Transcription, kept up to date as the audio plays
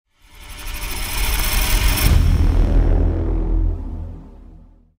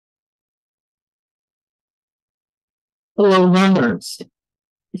Hello, learners.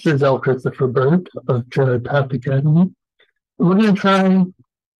 This is L. Christopher Bird of Jedi Path Academy. We're going to try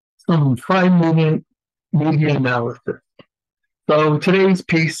some 5-minute media analysis. So today's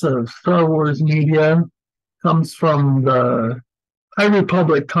piece of Star Wars media comes from the High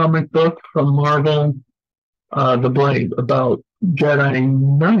Republic comic book from Marvel, The Blade, about Jedi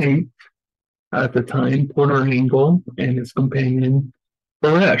Knight at the time, Porter Engle, and his companion,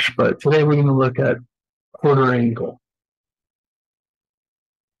 Baresh. But today we're going to look at Porter Engle.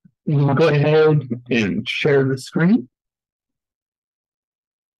 You can go ahead and share the screen.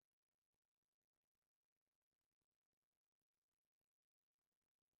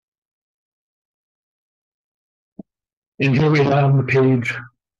 And here we have the page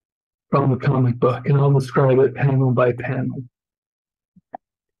from the comic book, and I'll describe it panel by panel.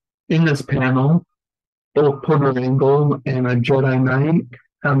 In this panel, both Porter Engle and a Jedi Knight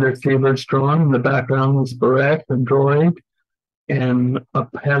have their sabers drawn. In the background is Barak, a droid, and a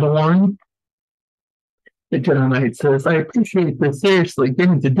Padawan. The Jedi Knight says, "I appreciate this seriously.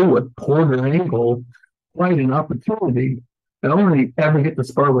 Getting to do with Porter Engle, quite an opportunity. I only ever get to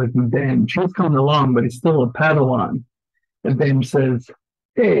spar with Ben. She's coming along, but he's still a Padawan." And Ben says,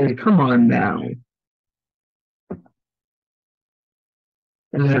 "Hey, come on now."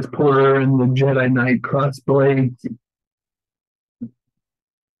 And as Porter and the Jedi Knight cross blades, the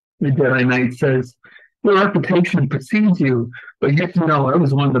Jedi Knight says, "Your reputation precedes you, but yet you know I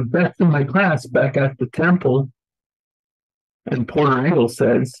was one of the best in my class back at the temple." And Porter Engle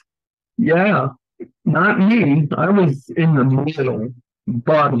says, "Yeah, not me. I was in the middle,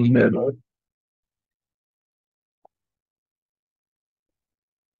 bottom middle.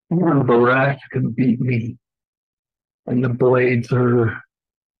 Even Barak could beat me." And the blades are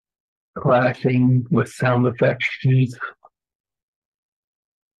clashing with sound effects.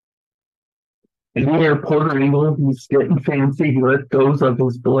 And here, Porter Engle, he's getting fancy. He let go of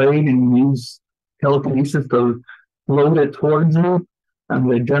his blade and used telekinesis to float it towards him.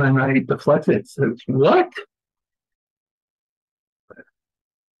 And the Jedi Knight deflects it. Says, "What?"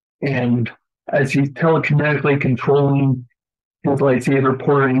 And as he's telekinetically controlling his lightsaber,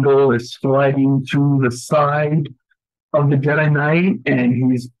 Porter Engle is sliding to the side of the Jedi Knight, and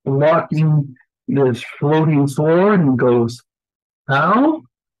he's blocking this floating sword and goes, "How?"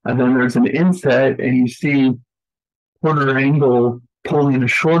 And then there's an inset, and you see Porter Engle pulling a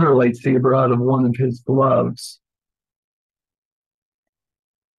shorter lightsaber out of one of his gloves.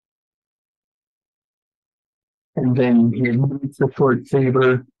 And then he moves the short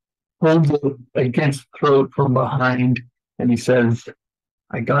saber, holds it against the throat from behind, and he says,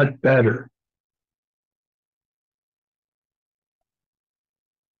 "I got better."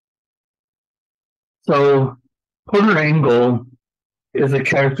 So Porter Engle is a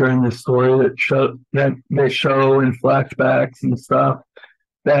character in the story that they show in flashbacks and stuff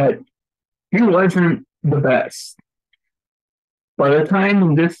that he wasn't the best. By the time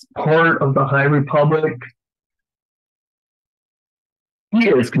in this part of the High Republic, he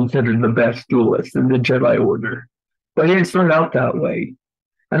is considered the best duelist in the Jedi Order. But he didn't start out that way.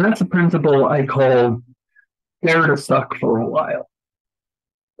 And that's a principle I call dare to suck for a while.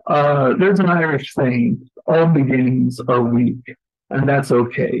 There's an Irish saying, all beginnings are weak, and that's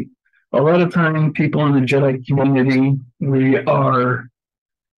okay. A lot of time, people in the Jedi community, we are,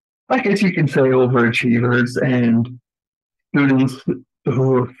 I guess you can say, overachievers, and students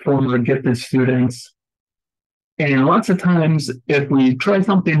who are former gifted students. And lots of times, if we try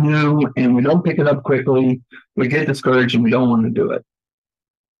something new and we don't pick it up quickly, we get discouraged and we don't want to do it.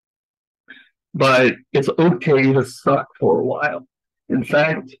 But it's okay to suck for a while. In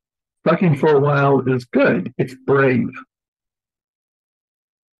fact, sucking for a while is good. It's brave.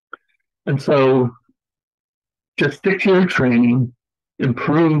 And so just stick to your training,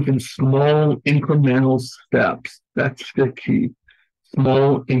 improve in small incremental steps. That's the key.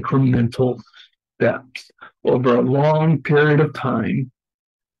 Small incremental steps over a long period of time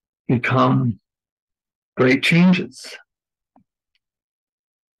become great changes.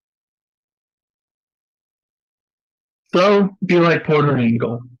 So be like Porter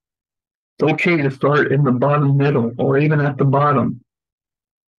Engle. It's okay to start in the bottom middle or even at the bottom.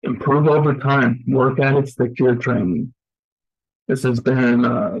 Improve over time. Work at it. Stick to your training. This has been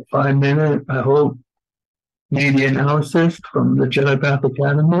a 5-minute, I hope, media analysis from the Jedi Path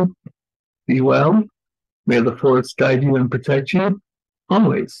Academy. Be well. May the Force guide you and protect you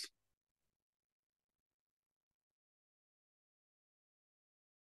always.